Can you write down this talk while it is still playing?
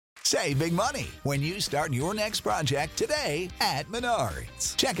Save big money when you start your next project today at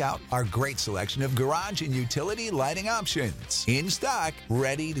Menards. Check out our great selection of garage and utility lighting options. In stock,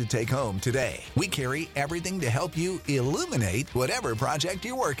 ready to take home today. We carry everything to help you illuminate whatever project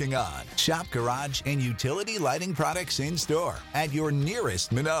you're working on. Shop garage and utility lighting products in store at your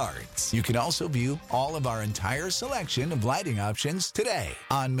nearest Menards. You can also view all of our entire selection of lighting options today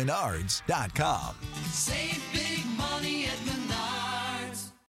on Menards.com. Save big money at Menards.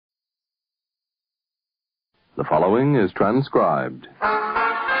 The following is transcribed.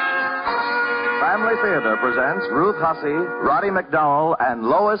 Family Theater presents Ruth Hussey, Roddy McDowell, and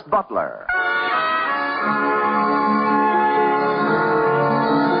Lois Butler.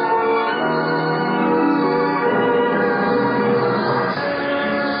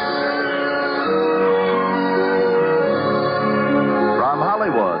 From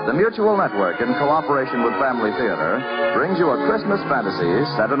Hollywood, the Mutual Network, in cooperation with Family Theater, brings you a Christmas fantasy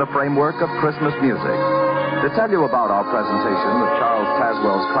set in a framework of Christmas music. To tell you about our presentation of Charles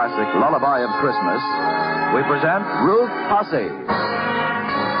Tazwell's classic Lullaby of Christmas, we present Ruth Hussey.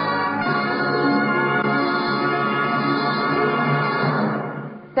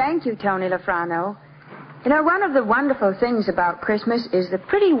 Thank you, Tony Lafrano. You know, one of the wonderful things about Christmas is the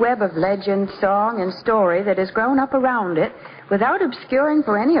pretty web of legend, song, and story that has grown up around it without obscuring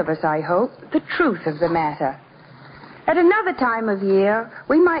for any of us, I hope, the truth of the matter. At another time of year,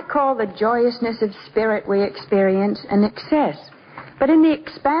 we might call the joyousness of spirit we experience an excess. But in the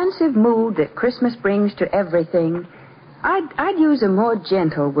expansive mood that Christmas brings to everything, I'd use a more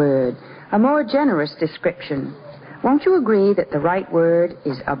gentle word, a more generous description. Won't you agree that the right word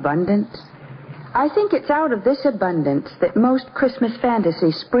is abundance? I think it's out of this abundance that most Christmas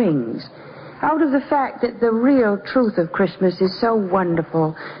fantasy springs. Out of the fact that the real truth of Christmas is so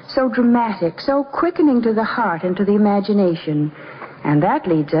wonderful, so dramatic, so quickening to the heart and to the imagination. And that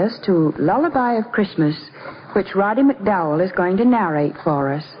leads us to Lullaby of Christmas, which Roddy McDowell is going to narrate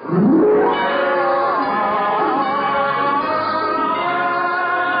for us.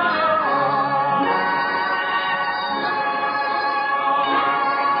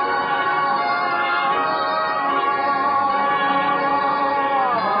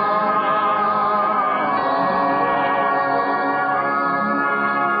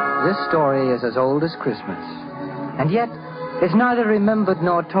 This story is as old as Christmas, and yet is neither remembered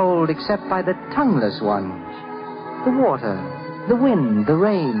nor told except by the tongueless ones. The water, the wind, the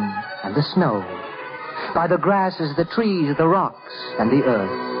rain, and the snow. By the grasses, the trees, the rocks, and the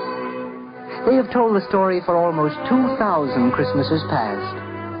earth. They have told the story for almost 2,000 Christmases past,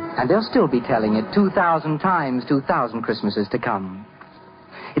 and they'll still be telling it 2,000 times 2,000 Christmases to come.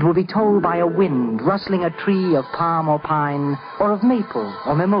 It will be told by a wind rustling a tree of palm or pine, or of maple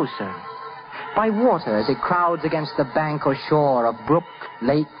or mimosa. By water as it crowds against the bank or shore of brook,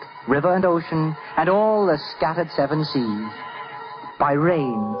 lake, river, and ocean, and all the scattered seven seas. By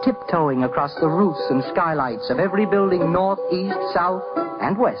rain tiptoeing across the roofs and skylights of every building north, east, south,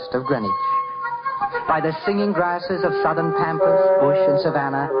 and west of Greenwich. By the singing grasses of southern pampas, bush, and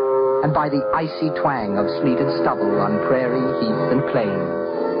savanna, and by the icy twang of sleeted stubble on prairie, heath, and plain.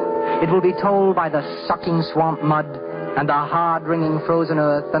 It will be told by the sucking swamp mud, and the hard-wringing frozen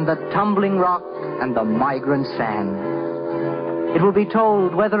earth, and the tumbling rock, and the migrant sand. It will be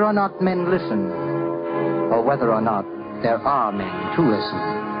told whether or not men listen, or whether or not there are men to listen.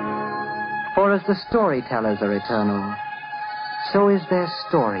 For as the storytellers are eternal, so is their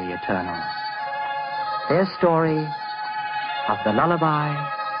story eternal. Their story of the Lullaby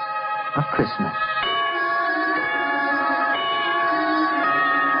of Christmas.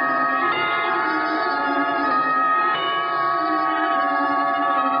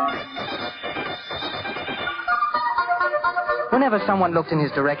 Whenever someone looked in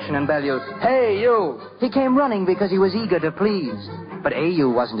his direction and bellowed, "Hey, you!" he came running because he was eager to please. But A.U.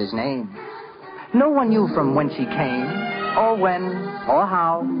 wasn't his name. No one knew from whence he came, or when, or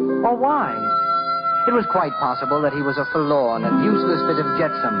how, or why. It was quite possible that he was a forlorn and useless bit of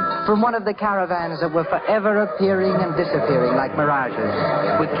jetsam from one of the caravans that were forever appearing and disappearing like mirages,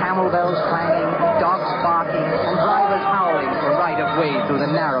 with camel bells clanging, dogs barking, and drivers howling for right of way through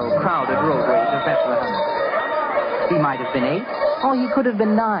the narrow, crowded roadways of Bethlehem. He might have been 8, or he could have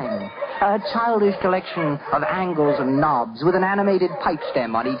been 9. A childish collection of angles and knobs with an animated pipe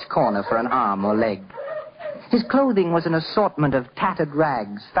stem on each corner for an arm or leg. His clothing was an assortment of tattered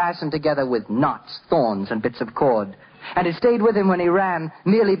rags fastened together with knots, thorns, and bits of cord. And it stayed with him when he ran,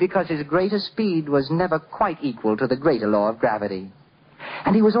 merely because his greater speed was never quite equal to the greater law of gravity.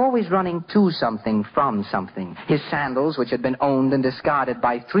 And he was always running to something from something. His sandals, which had been owned and discarded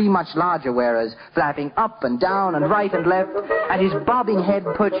by 3 much larger wearers, flapping up and down and right and left, and his bobbing head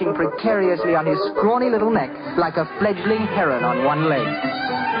perching precariously on his scrawny little neck like a fledgling heron on one leg.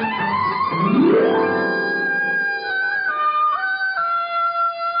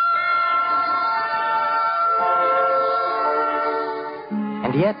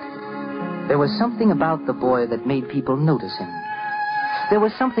 And yet, there was something about the boy that made people notice him. There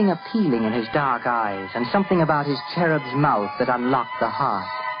was something appealing in his dark eyes and something about his cherub's mouth that unlocked the heart.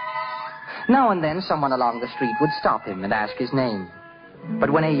 Now and then, someone along the street would stop him and ask his name. But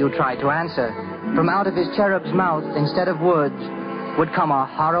when A.U. tried to answer, from out of his cherub's mouth, instead of words, would come a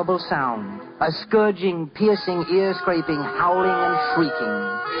horrible sound, a scourging, piercing, ear-scraping, howling and shrieking.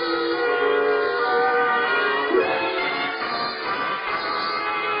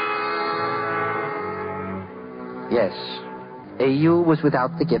 Yes, A.U. was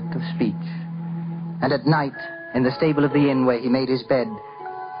without the gift of speech. And at night, in the stable of the inn where he made his bed,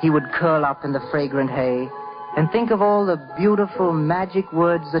 he would curl up in the fragrant hay and think of all the beautiful, magic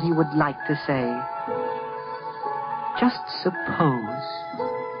words that he would like to say. Just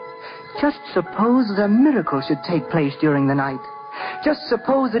suppose that a miracle should take place during the night. Just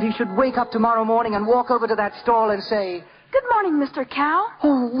suppose that he should wake up tomorrow morning and walk over to that stall and say, "Good morning, Mr. Cow."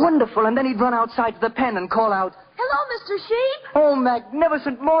 "Oh, wonderful." And then he'd run outside to the pen and call out, "Hello, Mr. Sheep." "Oh,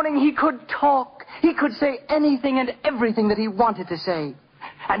 magnificent morning." He could talk. He could say anything and everything that he wanted to say.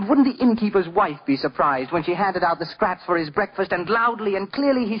 And wouldn't the innkeeper's wife be surprised when she handed out the scraps for his breakfast and loudly and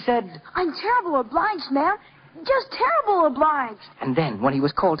clearly he said, "I'm terrible obliged, ma'am. Just terrible obliged." And then, when he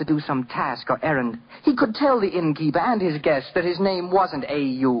was called to do some task or errand, he could tell the innkeeper and his guests that his name wasn't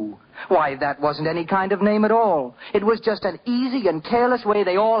A.U. Why, that wasn't any kind of name at all. It was just an easy and careless way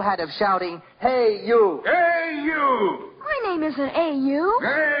they all had of shouting, "Hey, you!" Hey, you! My name isn't A.U.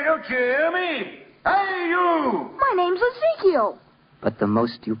 Hey, don't you hear me? Hey, you! My name's Ezekiel. But the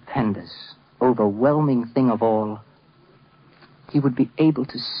most stupendous, overwhelming thing of all, he would be able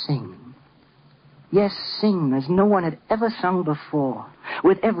to sing. Yes, sing as no one had ever sung before,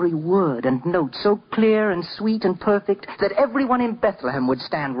 with every word and note so clear and sweet and perfect that everyone in Bethlehem would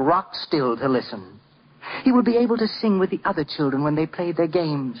stand rock still to listen. He would be able to sing with the other children when they played their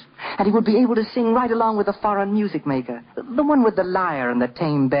games, and he would be able to sing right along with the foreign music maker, the one with the lyre and the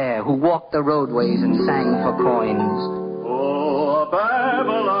tame bear who walked the roadways and sang for coins. Oh, a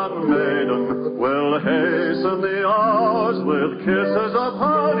Babylon maiden will hasten the hours with kisses of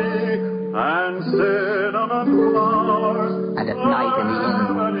honey and cinnamon flowers. And at night in the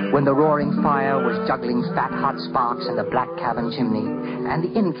inn, when the roaring fire was juggling fat hot sparks in the black cabin chimney, and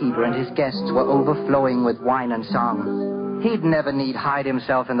the innkeeper and his guests were overflowing with wine and song, he'd never need hide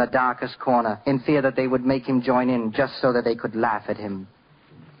himself in the darkest corner in fear that they would make him join in just so that they could laugh at him.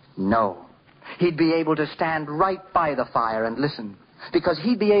 No. He'd be able to stand right by the fire and listen, because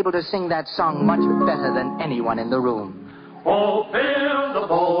he'd be able to sing that song much better than anyone in the room. Oh, fill the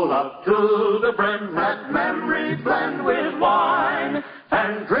bowl up to the brim, let memory blend with wine,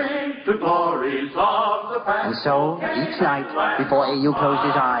 and drink to glories of the past. And so, each night, before A.U. closed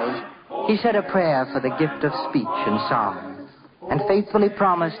his eyes, he said a prayer for the gift of speech and song, and faithfully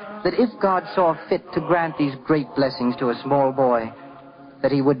promised that if God saw fit to grant these great blessings to a small boy,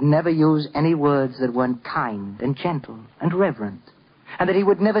 that he would never use any words that weren't kind and gentle and reverent, and that he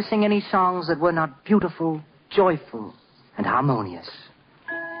would never sing any songs that were not beautiful, joyful, and harmonious.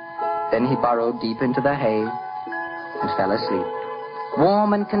 Then he burrowed deep into the hay and fell asleep,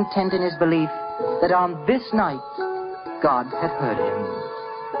 warm and content in his belief that on this night God had heard him.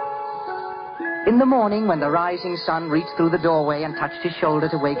 In the morning, when the rising sun reached through the doorway and touched his shoulder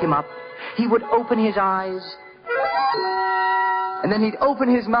to wake him up, he would open his eyes, and then he'd open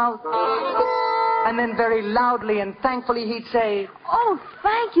his mouth, and then very loudly and thankfully he'd say, "Oh,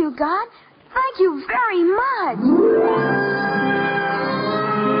 thank you, God. Thank you very much."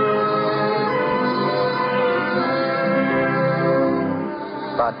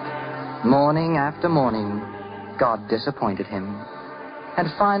 But morning after morning, God disappointed him. And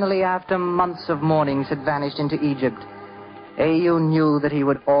finally, after months of mornings had vanished into Egypt, A.U. knew that he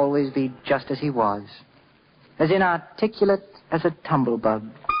would always be just as he was, as inarticulate as a tumblebug,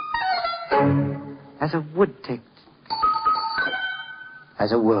 as a woodtick,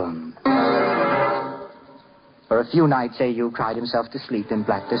 as a worm. For a few nights, A.U. cried himself to sleep in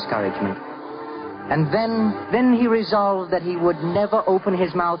black discouragement. And then he resolved that he would never open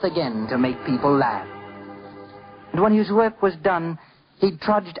his mouth again to make people laugh. And when his work was done, he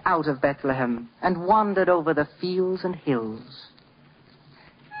trudged out of Bethlehem and wandered over the fields and hills.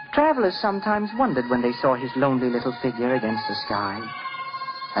 Travelers sometimes wondered when they saw his lonely little figure against the sky.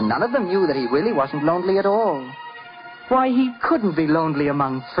 And none of them knew that he really wasn't lonely at all. Why, he couldn't be lonely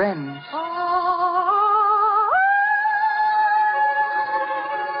among friends.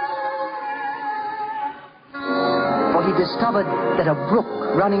 For he discovered that a brook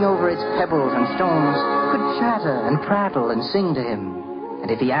running over its pebbles and stones could chatter and prattle and sing to him. And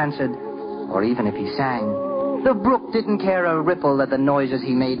if he answered, or even if he sang, the brook didn't care a ripple that the noises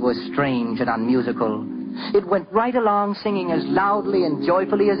he made were strange and unmusical. It went right along singing as loudly and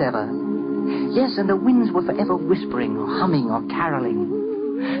joyfully as ever. Yes, and the winds were forever whispering or humming or caroling.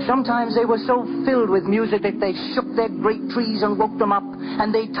 Sometimes they were so filled with music that they shook their great trees and woke them up,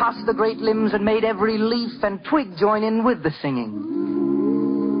 and they tossed the great limbs and made every leaf and twig join in with the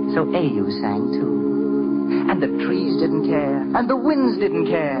singing. So Au sang too. And the trees didn't care, and the winds didn't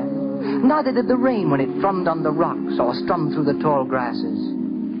care. Neither did the rain when it thrummed on the rocks or strummed through the tall grasses.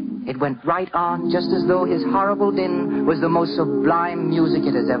 It went right on just as though his horrible din was the most sublime music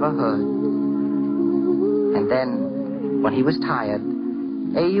it has ever heard. And then, when he was tired,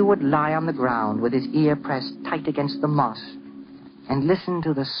 Au would lie on the ground with his ear pressed tight against the moss and listen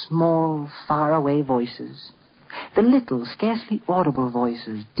to the small, faraway voices, the little, scarcely audible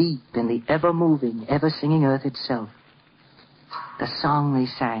voices deep in the ever-moving, ever-singing earth itself. The song they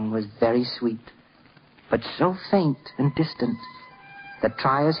sang was very sweet, but so faint and distant that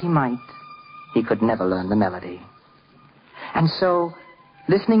try as he might, he could never learn the melody. And so,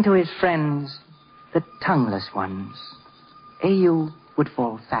 listening to his friends, the tongueless ones, Au would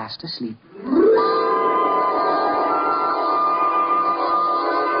fall fast asleep.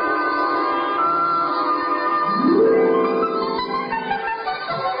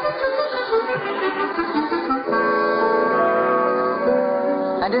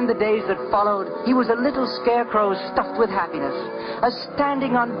 And in the days that followed, he was a little scarecrow stuffed with happiness, a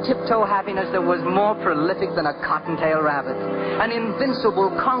standing on tiptoe happiness that was more prolific than a cottontail rabbit, an invincible,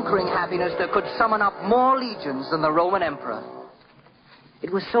 conquering happiness that could summon up more legions than the Roman emperor.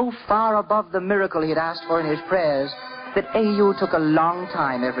 It was so far above the miracle he had asked for in his prayers that Au took a long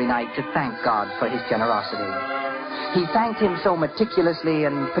time every night to thank God for his generosity. He thanked him so meticulously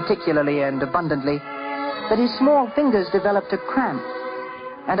and particularly and abundantly that his small fingers developed a cramp,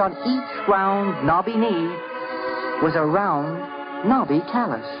 and on each round, knobby knee was a round, knobby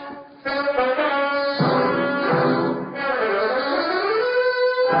callus.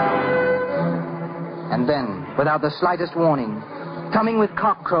 And then, without the slightest warning, coming with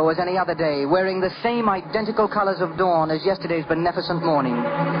cockcrow as any other day, wearing the same identical colors of dawn as yesterday's beneficent morning,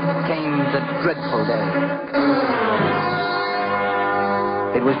 came the dreadful day.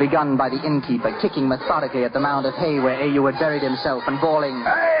 It was begun by the innkeeper kicking methodically at the mound of hay where Au had buried himself and bawling,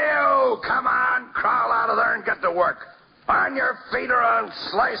 Hey, you! Come on, crawl out of there and get to work. On your feet or I'll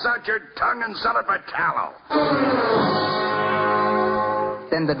slice out your tongue and sell it for tallow.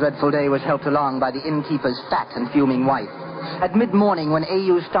 Then the dreadful day was helped along by the innkeeper's fat and fuming wife. At mid-morning, when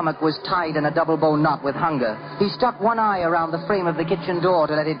Au's stomach was tied in a double-bow knot with hunger, he stuck one eye around the frame of the kitchen door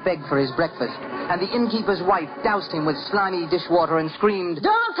to let it beg for his breakfast, and the innkeeper's wife doused him with slimy dishwater and screamed,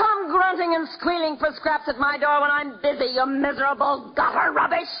 Don't come grunting and squealing for scraps at my door when I'm busy, you miserable gutter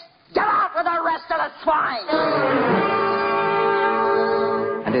rubbish! Get out with the rest of the swine!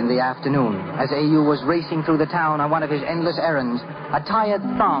 And in the afternoon, as Au was racing through the town on one of his endless errands, a tired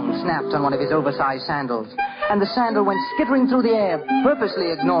thong snapped on one of his oversized sandals, and the sandal went skittering through the air,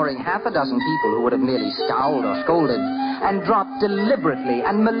 purposely ignoring half a dozen people who would have merely scowled or scolded, and dropped deliberately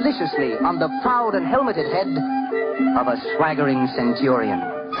and maliciously on the proud and helmeted head of a swaggering centurion.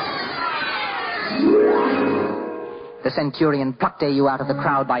 The centurion plucked Au out of the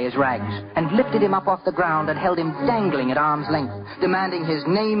crowd by his rags and lifted him up off the ground and held him dangling at arm's length, demanding his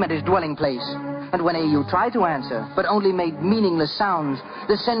name and his dwelling place. And when Au tried to answer, but only made meaningless sounds,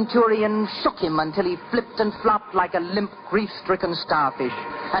 the centurion shook him until he flipped and flopped like a limp, grief-stricken starfish.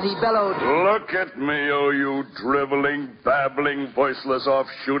 And he bellowed, Look at me, oh, you driveling, babbling, voiceless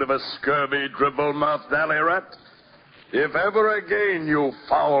offshoot of a scurvy, dribble-mouthed alley rat. If ever again you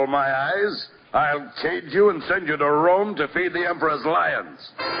foul my eyes, I'll cage you and send you to Rome to feed the emperor's lions.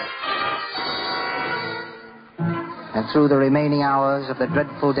 And through the remaining hours of the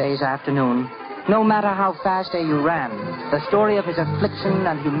dreadful day's afternoon, no matter how fast Au ran, the story of his affliction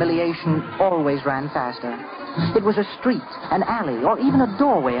and humiliation always ran faster. It was a street, an alley, or even a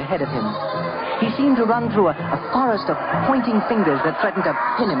doorway ahead of him. He seemed to run through a forest of pointing fingers that threatened to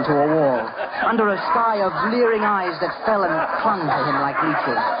pin him to a wall, under a sky of leering eyes that fell and clung to him like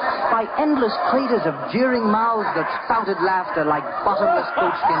leeches, by endless craters of jeering mouths that spouted laughter like bottomless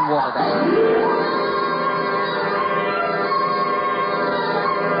goatskin water bags.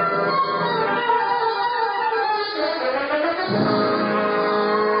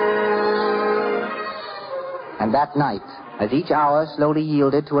 And that night, as each hour slowly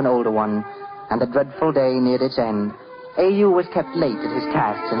yielded to an older one, and the dreadful day neared its end, A.U. was kept late at his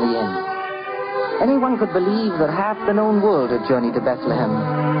tasks in the inn. Anyone could believe that half the known world had journeyed to Bethlehem,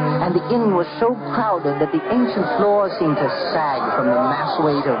 and the inn was so crowded that the ancient floors seemed to sag from the mass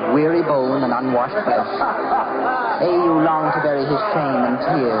weight of weary bone and unwashed flesh. A.U. longed to bury his shame and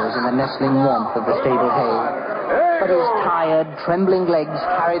tears in the nestling warmth of the stable hay, but his tired, trembling legs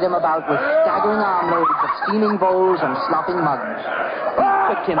carried him about with staggering armloads of steaming bowls and slopping mugs. Feet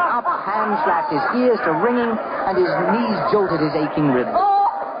tripped him up, hands slapped his ears to ringing, and his knees jolted his aching ribs.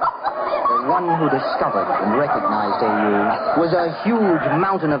 The one who discovered and recognized A.U. was a huge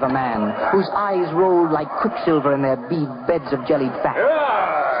mountain of a man whose eyes rolled like quicksilver in their bead beds of jellied fat.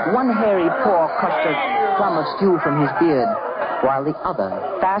 One hairy paw crushed a crumb of stew from his beard, while the other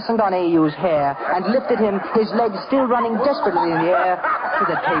fastened on A.U.'s hair and lifted him, his legs still running desperately in the air, to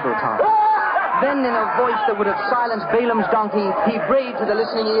the tabletop. Then, in a voice that would have silenced Balaam's donkey, he brayed to the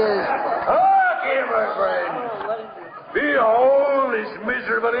listening ears, "Okay, my friend. Behold this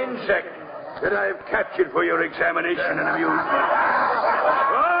miserable insect that I've captured for your examination and amusement.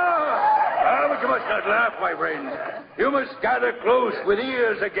 But you must not laugh, my friend. You must gather close with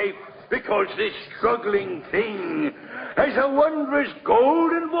ears agape, because this struggling thing has a wondrous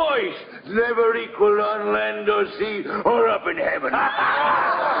golden voice never equaled on land or sea or up in heaven.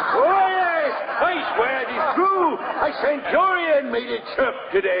 Oh, yes, I swear it is true. A centurion made it chirp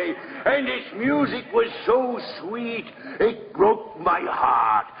today, and its music was so sweet it broke my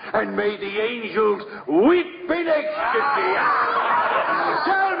heart and made the angels weep in ecstasy.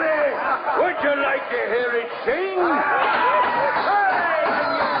 Tell me, would you like to hear it sing?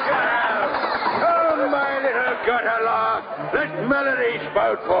 Gutter lark, let melody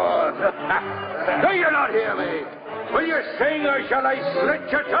spout forth. Do you not hear me? Will you sing, or shall I slit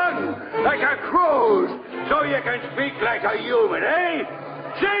your tongue like a crow's, so you can speak like a human, eh?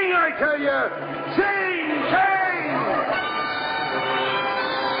 Sing, I tell you! Sing, sing!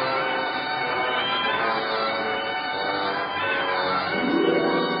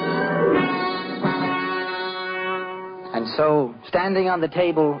 And so, standing on the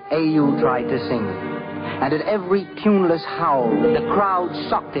table, A.U. tried to sing. And at every tuneless howl, the crowd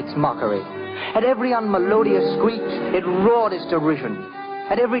shocked its mockery. At every unmelodious screech, it roared its derision.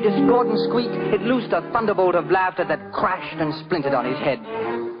 At every discordant squeak, it loosed a thunderbolt of laughter that crashed and splintered on his head.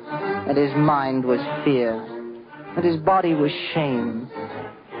 And his mind was fear, and his body was shame,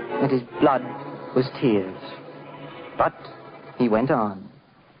 and his blood was tears. But he went on.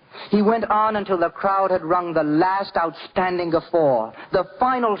 He went on until the crowd had wrung the last outstanding guffaw, the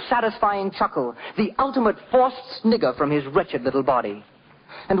final satisfying chuckle, the ultimate forced snigger from his wretched little body.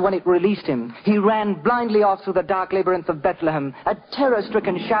 And when it released him, he ran blindly off through the dark labyrinth of Bethlehem, a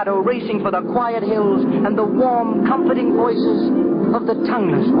terror-stricken shadow racing for the quiet hills and the warm, comforting voices of the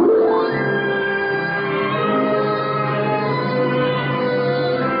tongueless ones.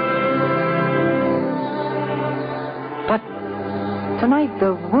 Tonight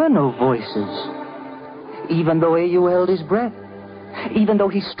there were no voices. Even though A.U. held his breath, even though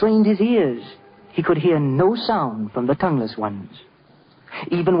he strained his ears, he could hear no sound from the tongueless ones.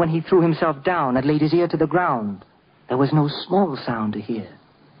 Even when he threw himself down and laid his ear to the ground, there was no small sound to hear.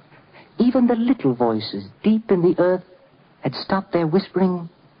 Even the little voices deep in the earth had stopped their whispering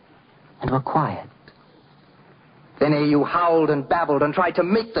and were quiet. Then A.U. howled and babbled and tried to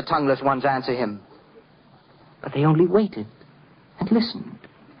make the tongueless ones answer him. But they only waited and listened.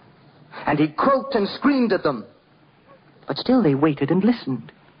 And he croaked and screamed at them. But still they waited and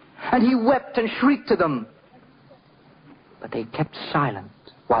listened. And he wept and shrieked to them. But they kept silent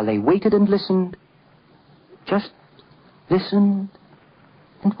while they waited and listened. Just listened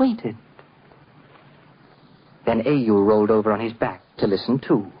and waited. Then A.U. rolled over on his back to listen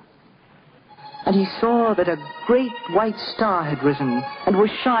too. And he saw that a great white star had risen and was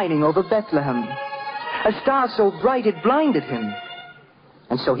shining over Bethlehem. A star so bright it blinded him.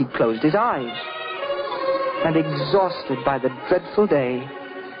 And so he closed his eyes. And exhausted by the dreadful day,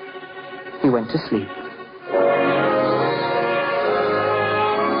 he went to sleep.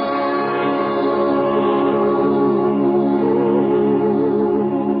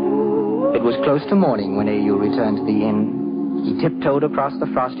 It was close to morning when A.U. returned to the inn. He tiptoed across the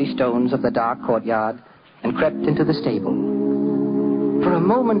frosty stones of the dark courtyard and crept into the stable. For a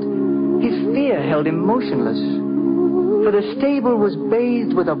moment, his fear held him motionless. For the stable was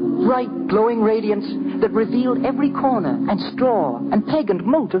bathed with a bright, glowing radiance that revealed every corner and straw and peg and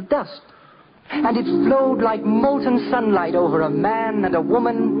mote of dust. And it flowed like molten sunlight over a man and a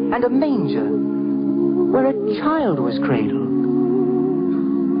woman and a manger where a child was cradled.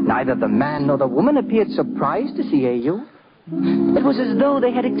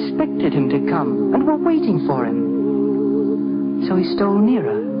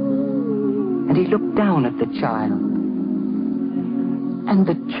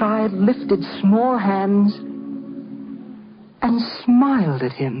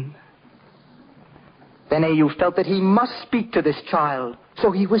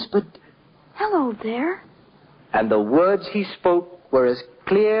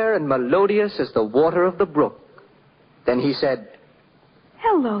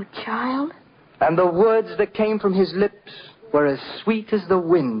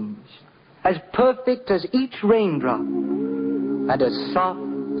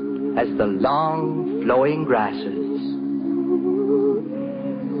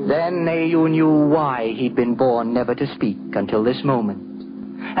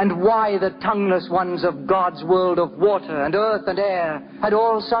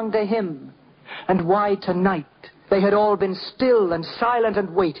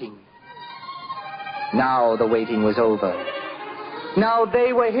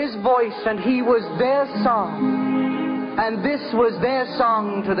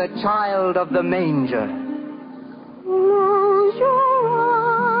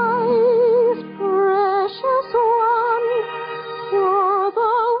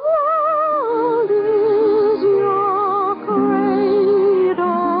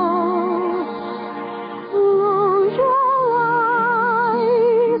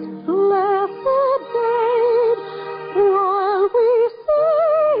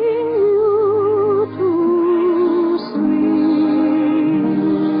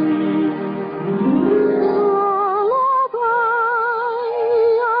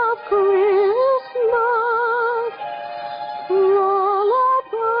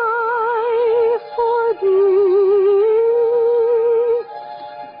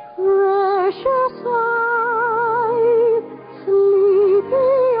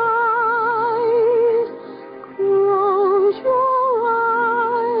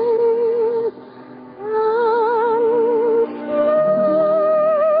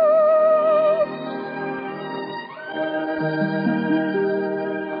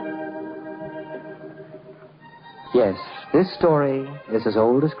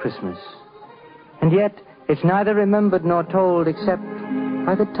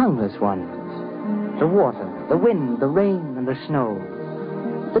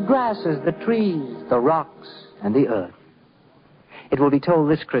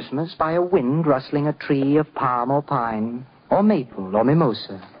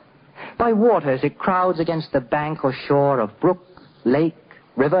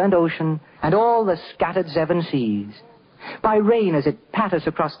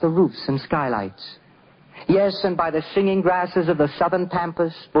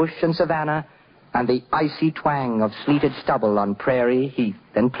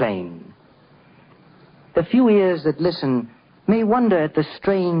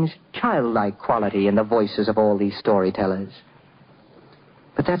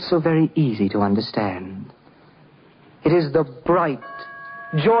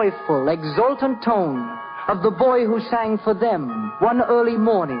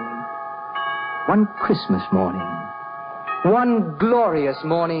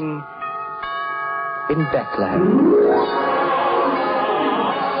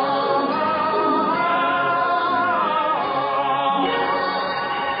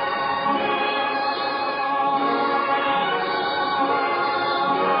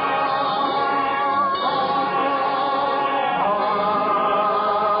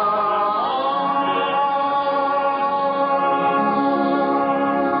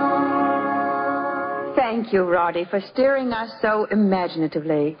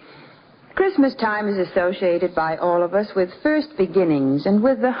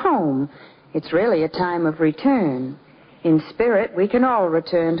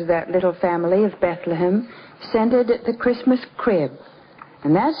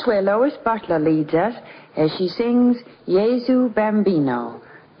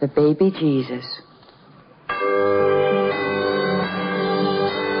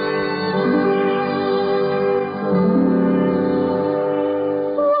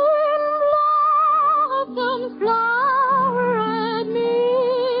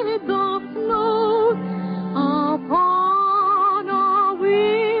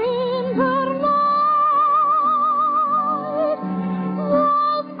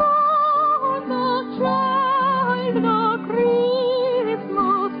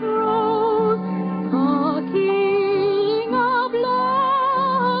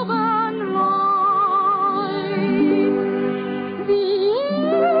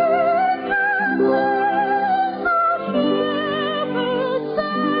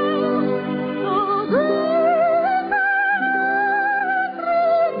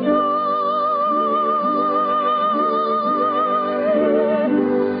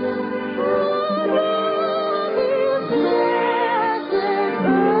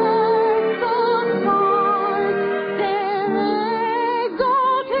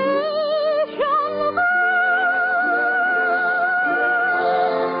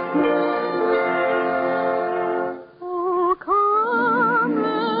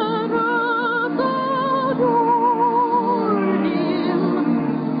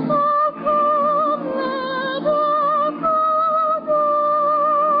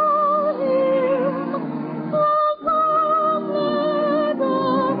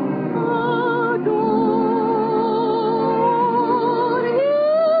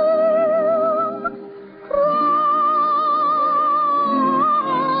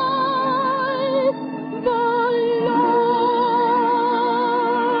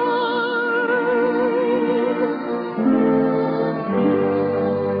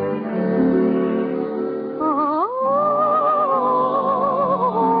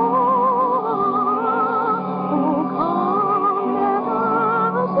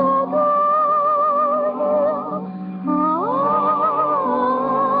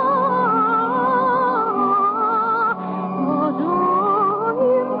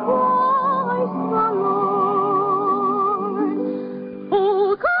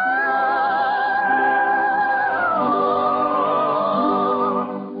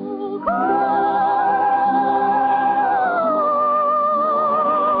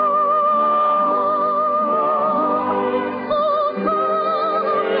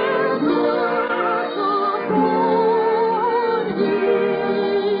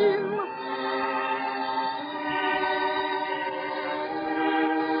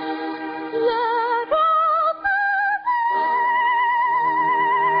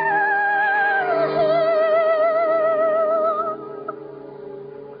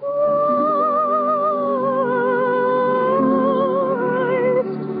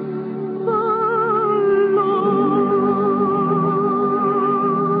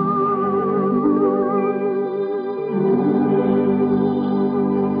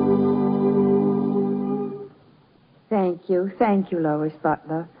 Thank you, Lois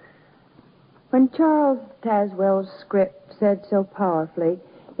Butler. When Charles Tazwell's script said so powerfully,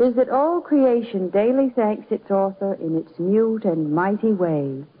 is that all creation daily thanks its author in its mute and mighty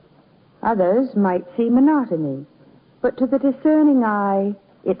way. Others might see monotony, but to the discerning eye,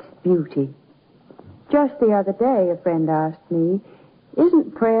 it's beauty. Just the other day, a friend asked me,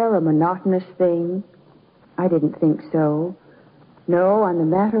 isn't prayer a monotonous thing? I didn't think so. No, on the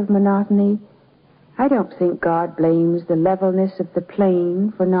matter of monotony, I don't think God blames the levelness of the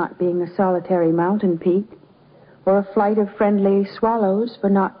plain for not being a solitary mountain peak, or a flight of friendly swallows for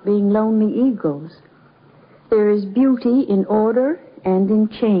not being lonely eagles. There is beauty in order and in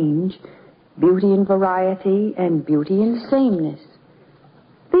change, beauty in variety and beauty in sameness.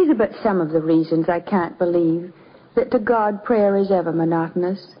 These are but some of the reasons I can't believe that to God prayer is ever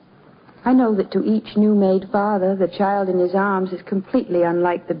monotonous. I know that to each new-made father, the child in his arms is completely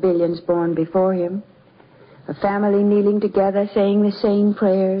unlike the billions born before him. A family kneeling together, saying the same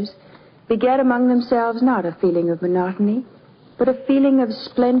prayers, beget among themselves not a feeling of monotony, but a feeling of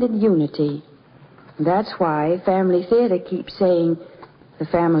splendid unity. And that's why family theater keeps saying, the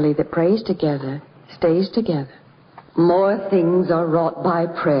family that prays together stays together. More things are wrought by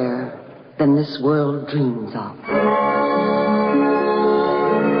prayer than this world dreams of.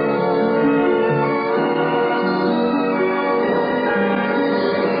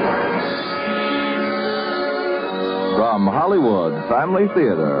 From Hollywood, Family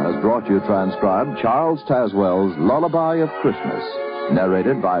Theater has brought you transcribed Charles Tazwell's Lullaby of Christmas,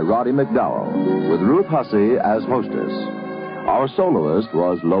 narrated by Roddy McDowell, with Ruth Hussey as hostess. Our soloist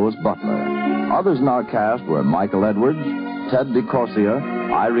was Lois Butler. Others in our cast were Michael Edwards, Ted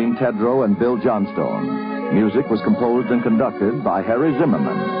DeCorsia, Irene Tedrow, and Bill Johnstone. Music was composed and conducted by Harry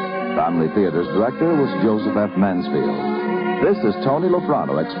Zimmerman. Family Theater's director was Joseph F. Mansfield. This is Tony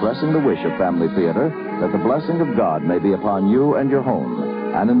Lofrano expressing the wish of Family Theater that the blessing of God may be upon you and your home,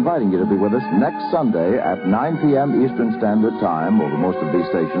 and inviting you to be with us next Sunday at 9 p.m. Eastern Standard Time over most of these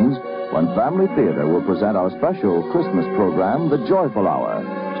stations, when Family Theater will present our special Christmas program, The Joyful Hour,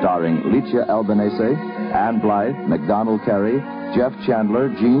 starring Licia Albanese, Ann Blythe, McDonald Carey, Jeff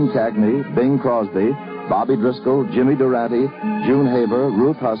Chandler, Gene Cagney, Bing Crosby, Bobby Driscoll, Jimmy Durante, June Haber,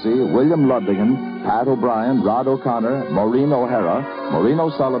 Ruth Hussey, William Ludvigan, Pat O'Brien, Rod O'Connor, Maureen O'Hara, Maureen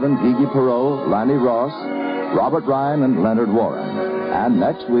O'Sullivan, Gigi Perot, Lanny Ross, Robert Ryan, and Leonard Warren. And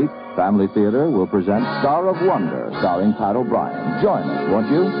next week, Family Theater will present Star of Wonder, starring Pat O'Brien. Join us, won't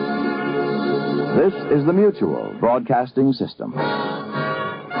you? This is the Mutual Broadcasting System.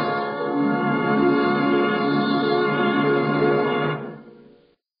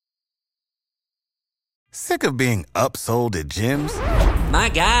 Sick of being upsold at gyms? My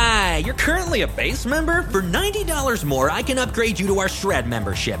guy, you're currently a base member? For $90 more, I can upgrade you to our Shred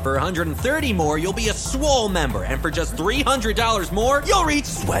membership. For $130 more, you'll be a Swole member. And for just $300 more, you'll reach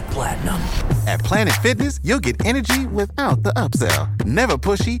Sweat Platinum. At Planet Fitness, you'll get energy without the upsell. Never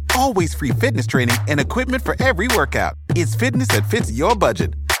pushy, always free fitness training and equipment for every workout. It's fitness that fits your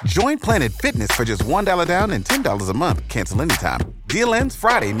budget. Join Planet Fitness for just $1 down and $10 a month. Cancel anytime. Deal ends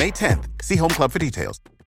Friday, May 10th. See Home Club for details.